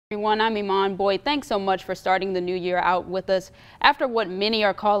Everyone, I'm Iman. Boyd, thanks so much for starting the new year out with us. After what many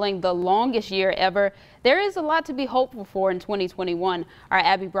are calling the longest year ever, there is a lot to be hopeful for in 2021. Our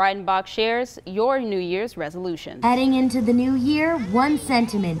Abby Breidenbach shares your New Year's resolutions. Heading into the new year, one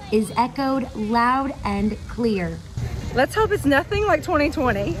sentiment is echoed loud and clear. Let's hope it's nothing like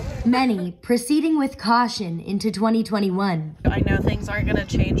 2020. Many proceeding with caution into 2021. I know things aren't going to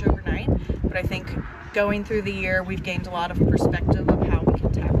change overnight, but I think going through the year, we've gained a lot of perspective of how we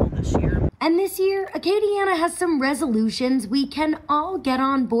can tackle this year. And this year, Acadiana has some resolutions we can all get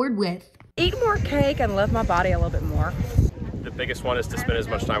on board with. Eat more cake and love my body a little bit more. The biggest one is to spend as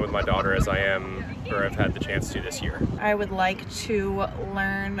much time with my daughter as I am or have had the chance to this year. I would like to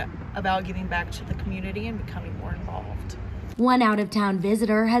learn about giving back to the community and becoming more involved. One out-of-town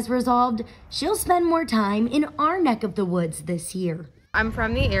visitor has resolved she'll spend more time in our neck of the woods this year. I'm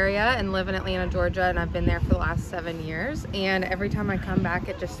from the area and live in Atlanta, Georgia, and I've been there for the last 7 years. And every time I come back,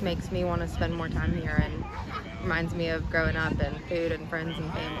 it just makes me want to spend more time here and reminds me of growing up and food and friends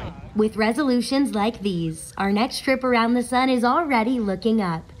and family. With resolutions like these, our next trip around the sun is already looking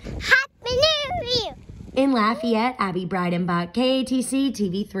up. Happy New Year! In Lafayette, Abby Breidenbach, KATC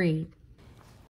TV3.